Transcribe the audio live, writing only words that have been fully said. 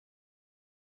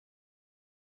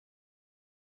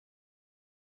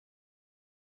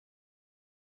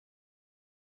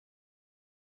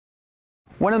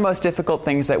One of the most difficult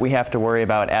things that we have to worry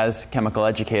about as chemical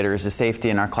educators is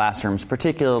safety in our classrooms,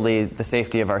 particularly the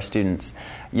safety of our students.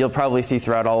 You'll probably see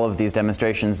throughout all of these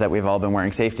demonstrations that we've all been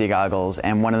wearing safety goggles,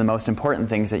 and one of the most important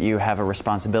things that you have a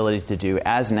responsibility to do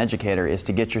as an educator is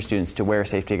to get your students to wear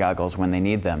safety goggles when they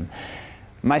need them.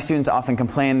 My students often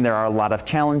complain there are a lot of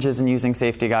challenges in using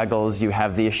safety goggles. You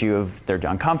have the issue of they're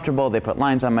uncomfortable, they put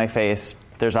lines on my face.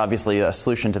 There's obviously a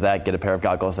solution to that, get a pair of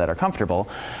goggles that are comfortable.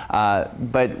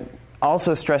 But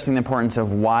also stressing the importance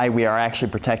of why we are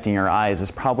actually protecting your eyes is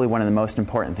probably one of the most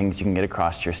important things you can get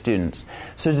across to your students.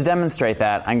 So to demonstrate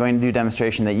that, I'm going to do a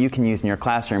demonstration that you can use in your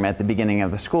classroom at the beginning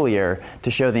of the school year to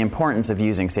show the importance of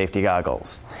using safety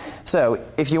goggles. So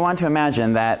if you want to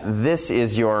imagine that this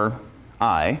is your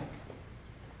eye,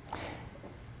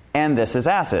 and this is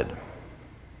acid.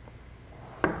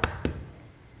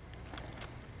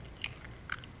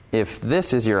 If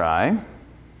this is your eye,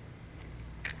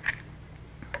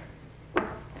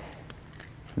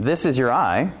 this is your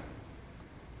eye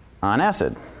on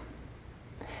acid.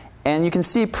 And you can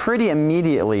see pretty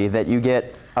immediately that you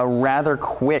get a rather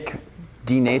quick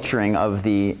denaturing of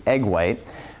the egg white.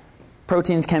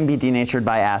 Proteins can be denatured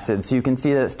by acid, so you can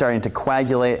see that it's starting to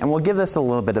coagulate, and we'll give this a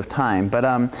little bit of time. But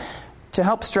to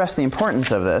help stress the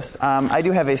importance of this, I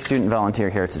do have a student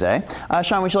volunteer here today.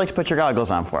 Sean, would you like to put your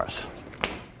goggles on for us?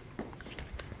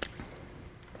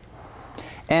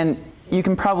 And you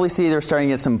can probably see they're starting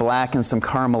to get some black and some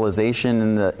caramelization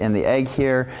in the egg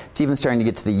here. It's even starting to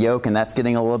get to the yolk, and that's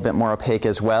getting a little bit more opaque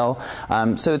as well.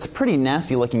 So it's a pretty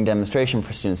nasty looking demonstration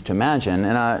for students to imagine.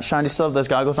 And Sean, do you still have those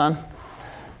goggles on?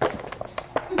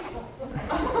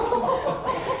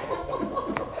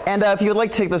 And if you would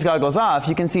like to take those goggles off,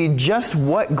 you can see just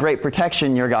what great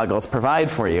protection your goggles provide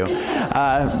for you. You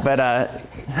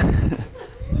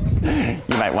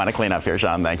might want to clean up here,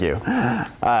 Sean. Thank you.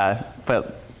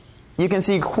 But you can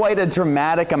see quite a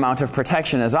dramatic amount of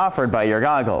protection is offered by your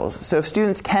goggles. So if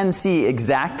students can see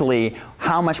exactly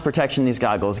how much protection these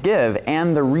goggles give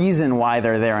and the reason why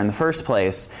they're there in the first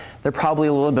place, they're probably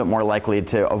a little bit more likely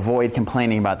to avoid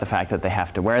complaining about the fact that they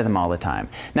have to wear them all the time.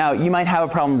 Now, you might have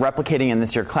a problem replicating in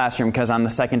this your classroom because on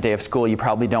the second day of school, you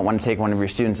probably don't want to take one of your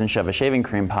students and shove a shaving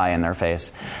cream pie in their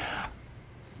face.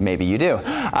 Maybe you do.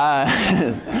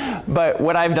 But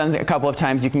what I've done a couple of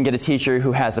times, you can get a teacher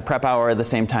who has a prep hour at the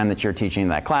same time that you're teaching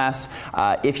that class.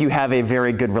 If you have a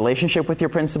very good relationship with your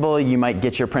principal, you might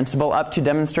get your principal up to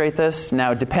demonstrate this.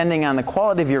 Now, depending on the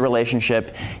quality of your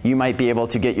relationship, you might be able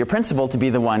to get your principal to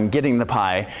be the one getting the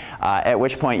pie, at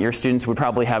which point your students would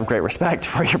probably have great respect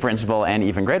for your principal and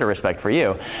even greater respect for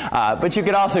you. But you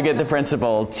could also get the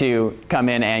principal to come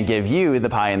in and give you the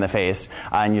pie in the face,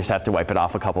 and you just have to wipe it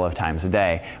off a couple of times a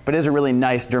day. But it is a really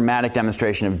nice, dramatic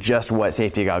demonstration of just what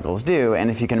safety goggles do. And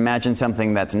if you can imagine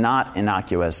something that's not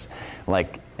innocuous,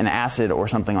 like an acid or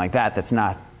something like that, that's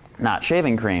not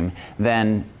shaving cream,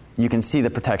 then you can see the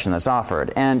protection that's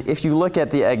offered. And if you look at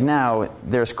the egg now,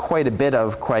 there's quite a bit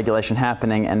of coagulation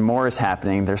happening and more is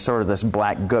happening. There's sort of this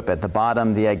black goop at the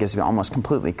bottom. The egg is almost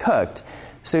completely cooked.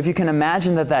 So if you can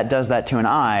imagine that that does that to an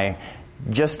eye,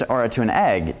 or to an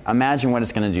egg, imagine what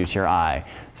it's going to do to your eye.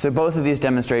 So both of these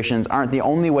demonstrations aren't the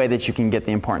only way that you can get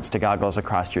the importance to goggles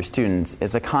across to your students.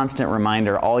 It's a constant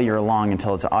reminder all year long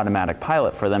until it's an automatic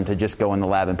pilot for them to just go in the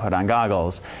lab and put on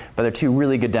goggles. But they're two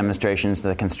really good demonstrations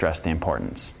that can stress the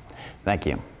importance. Thank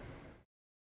you.